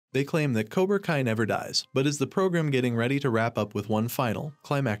They claim that Cobra Kai never dies, but is the program getting ready to wrap up with one final,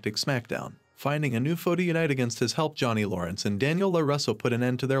 climactic smackdown. Finding a new foe to unite against has helped Johnny Lawrence and Daniel LaRusso put an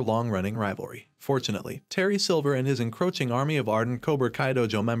end to their long-running rivalry. Fortunately, Terry Silver and his encroaching army of ardent Cobra Kai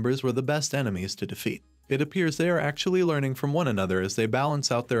dojo members were the best enemies to defeat. It appears they are actually learning from one another as they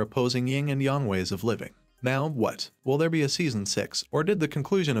balance out their opposing yin and yang ways of living. Now, what? Will there be a Season 6, or did the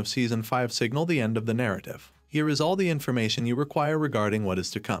conclusion of Season 5 signal the end of the narrative? Here is all the information you require regarding what is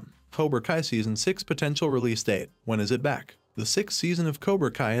to come. Cobra Kai Season 6 potential release date. When is it back? The 6th season of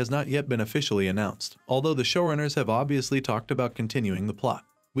Cobra Kai has not yet been officially announced, although the showrunners have obviously talked about continuing the plot.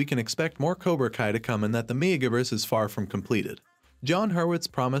 We can expect more Cobra Kai to come and that the Miyagiverse is far from completed. John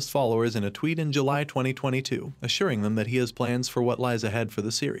Hurwitz promised followers in a tweet in July 2022, assuring them that he has plans for what lies ahead for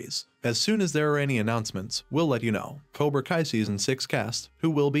the series. As soon as there are any announcements, we'll let you know. Cobra Kai Season 6 cast,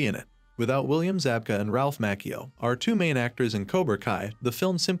 who will be in it? Without William Zabka and Ralph Macchio, our two main actors in Cobra Kai, the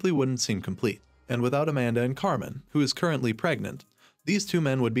film simply wouldn't seem complete. And without Amanda and Carmen, who is currently pregnant, these two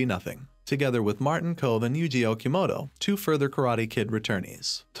men would be nothing. Together with Martin Kove and Yuji Okimoto, two further Karate Kid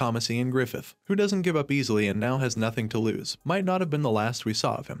returnees. Thomas Ian Griffith, who doesn't give up easily and now has nothing to lose, might not have been the last we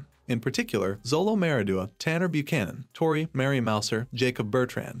saw of him. In particular, Zolo Maradua, Tanner Buchanan, Tori, Mary Mouser, Jacob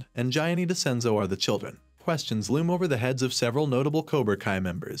Bertrand, and Gianni DeCenzo are the children. Questions loom over the heads of several notable Cobra Kai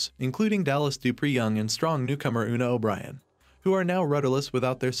members, including Dallas Dupree Young and strong newcomer Una O'Brien, who are now rudderless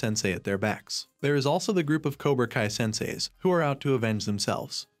without their sensei at their backs. There is also the group of Cobra Kai senseis, who are out to avenge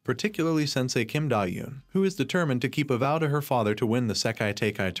themselves, particularly Sensei Kim Da-yoon, who is determined to keep a vow to her father to win the Sekai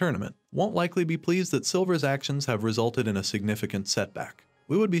Teikai tournament, won't likely be pleased that Silver's actions have resulted in a significant setback.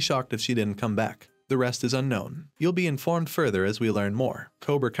 We would be shocked if she didn't come back. The rest is unknown. You'll be informed further as we learn more.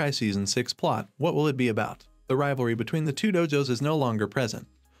 Cobra Kai Season 6 plot, what will it be about? The rivalry between the two dojos is no longer present.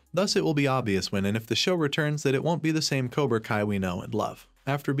 Thus it will be obvious when and if the show returns that it won't be the same Cobra Kai we know and love.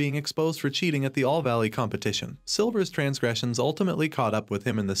 After being exposed for cheating at the All Valley competition, Silver's transgressions ultimately caught up with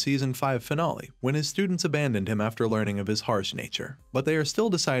him in the Season 5 finale, when his students abandoned him after learning of his harsh nature. But they are still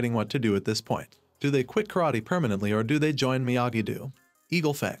deciding what to do at this point. Do they quit karate permanently or do they join Miyagi-Do?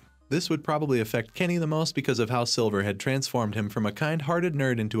 Eagle Fang. This would probably affect Kenny the most because of how Silver had transformed him from a kind-hearted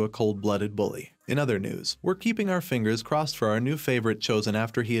nerd into a cold-blooded bully. In other news, we're keeping our fingers crossed for our new favorite chosen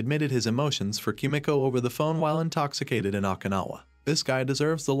after he admitted his emotions for Kimiko over the phone while intoxicated in Okinawa. This guy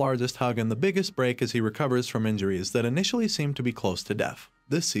deserves the largest hug and the biggest break as he recovers from injuries that initially seemed to be close to death.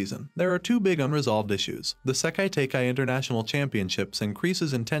 This season, there are two big unresolved issues. The Sekai Teikai International Championships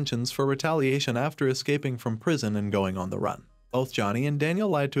increases intentions for retaliation after escaping from prison and going on the run. Both Johnny and Daniel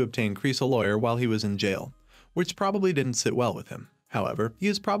lied to obtain Kreese a lawyer while he was in jail, which probably didn't sit well with him. However, he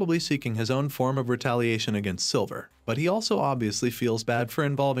is probably seeking his own form of retaliation against Silver, but he also obviously feels bad for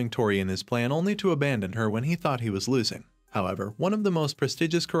involving Tori in his plan only to abandon her when he thought he was losing. However, one of the most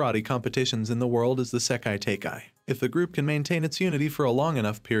prestigious karate competitions in the world is the Sekai Teikai. If the group can maintain its unity for a long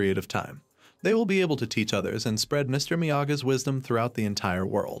enough period of time, they will be able to teach others and spread Mr. Miyaga's wisdom throughout the entire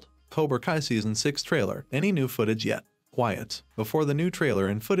world. Cobra Kai Season 6 trailer. Any new footage yet? Quiet. Before the new trailer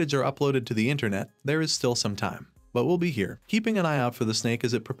and footage are uploaded to the internet, there is still some time. But we'll be here, keeping an eye out for the snake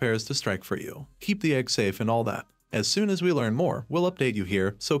as it prepares to strike for you. Keep the egg safe and all that. As soon as we learn more, we'll update you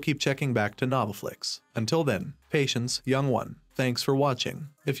here, so keep checking back to NovoFlix. Until then, patience, young one. Thanks for watching.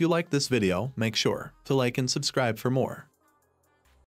 If you liked this video, make sure to like and subscribe for more.